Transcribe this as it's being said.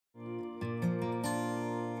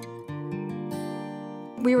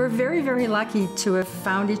We were very, very lucky to have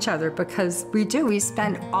found each other because we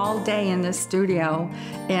spend all day in the studio,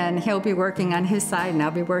 and he'll be working on his side and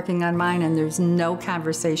I'll be working on mine, and there's no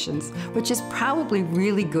conversations, which is probably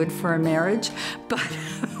really good for a marriage, but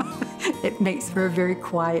it makes for a very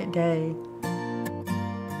quiet day.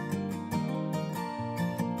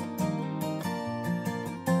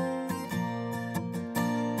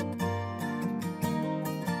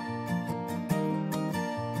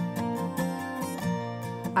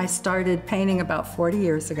 I started painting about 40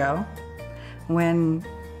 years ago when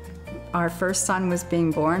our first son was being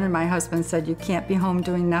born, and my husband said, "You can't be home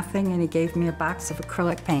doing nothing," and he gave me a box of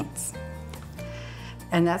acrylic paints.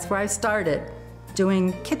 And that's where I started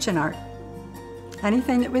doing kitchen art.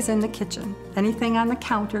 Anything that was in the kitchen, anything on the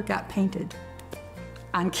counter got painted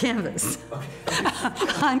on canvas.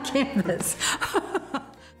 On canvas.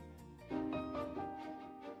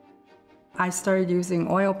 I started using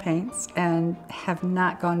oil paints and have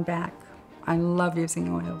not gone back. I love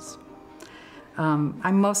using oils. I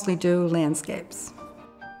mostly do landscapes.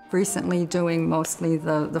 Recently doing mostly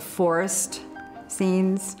the forest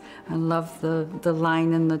scenes. I love the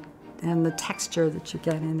line and the texture that you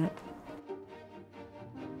get in it.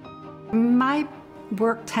 My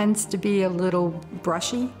work tends to be a little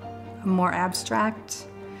brushy, more abstract.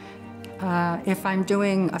 If I'm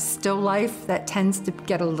doing a still life, that tends to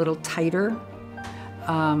get a little tighter,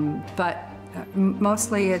 but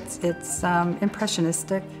mostly it's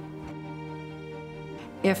impressionistic.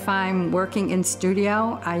 If I'm working in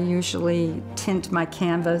studio, I usually tint my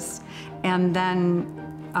canvas and then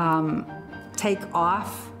take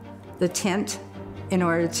off the tint in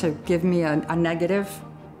order to give me a negative,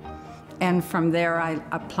 and from there I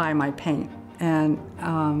apply my paint. And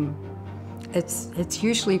it's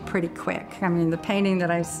usually pretty quick. I mean, the painting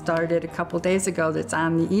that I started a couple days ago that's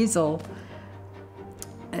on the easel,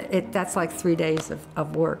 that's like 3 days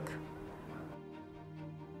of work.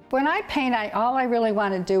 When I paint, all I really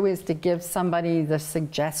want to do is to give somebody the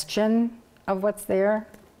suggestion of what's there.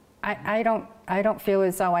 I don't feel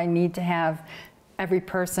as though I need to have every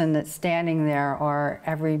person that's standing there or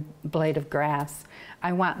every blade of grass.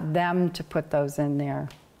 I want them to put those in there.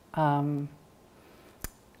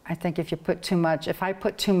 I think if I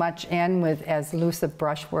put too much in with as loose a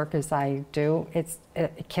brushwork as I do, it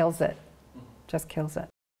kills it, just kills it.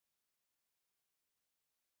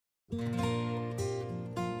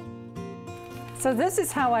 So this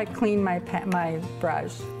is how I clean my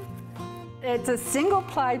brush. It's a single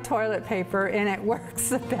ply toilet paper and it works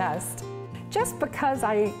the best. Just because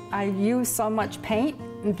I use so much paint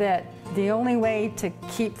that the only way to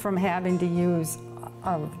keep from having to use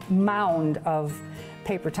a mound of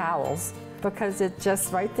paper towels, because it's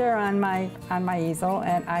just right there on my easel,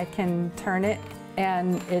 and I can turn it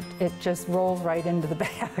and it just rolls right into the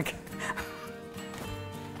bag.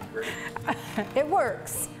 It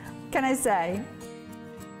works, can I say?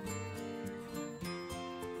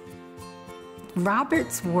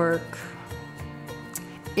 Robert's work,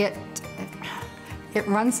 it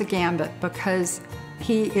runs the gambit because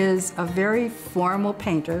he is a very formal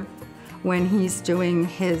painter when he's doing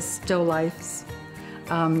his still lifes.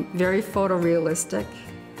 Very photorealistic,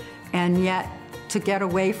 and yet to get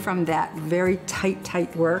away from that very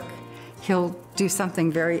tight work, he'll do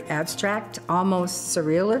something very abstract, almost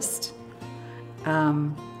surrealist.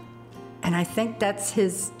 And I think that's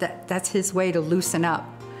his way to loosen up.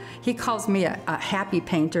 He calls me a happy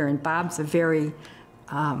painter, and Bob's a very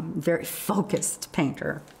focused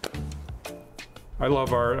painter. I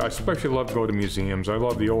love art. I especially love to go to museums. I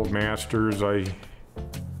love the old masters. I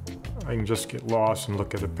can just get lost and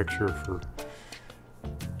look at a picture for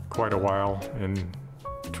quite a while and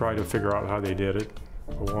try to figure out how they did it,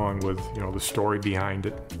 along with, the story behind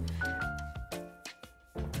it.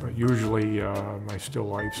 But usually my still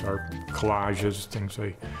lifes are collages, things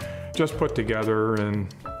I just put together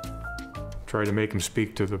and try to make them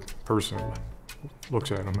speak to the person that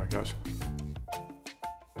looks at them, I guess.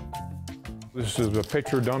 This is a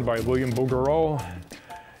picture done by William Bouguereau.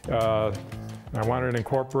 I wanted it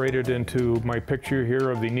incorporated into my picture here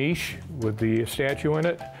of the niche with the statue in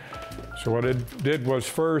it. So what I did was,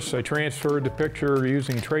 first I transferred the picture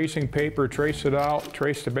using tracing paper, traced it out,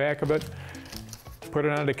 traced the back of it, put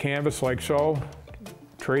it onto canvas like so,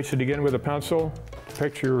 trace it again with a pencil, the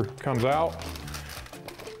picture comes out.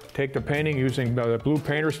 Take the painting using the blue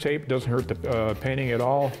painter's tape, doesn't hurt the painting at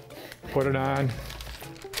all, put it on,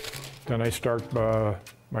 then I start my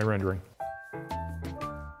rendering.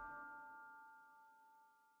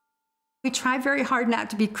 We try very hard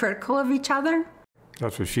not to be critical of each other.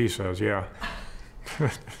 That's what she says, yeah.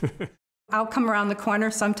 I'll come around the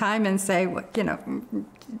corner sometime and say,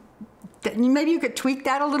 maybe you could tweak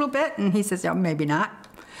that a little bit. And he says, oh, maybe not.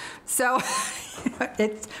 So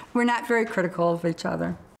we're not very critical of each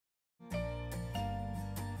other.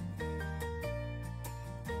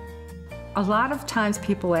 A lot of times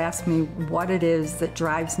people ask me what it is that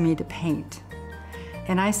drives me to paint.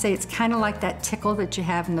 And I say it's kind of like that tickle that you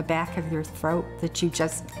have in the back of your throat that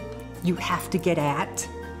you have to get at.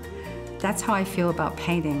 That's how I feel about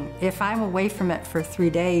painting. If I'm away from it for 3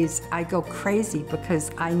 days, I go crazy because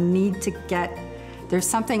there's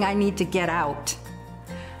something I need to get out.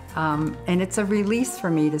 And it's a release for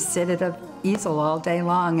me to sit at an easel all day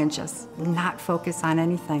long and just not focus on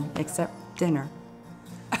anything except dinner.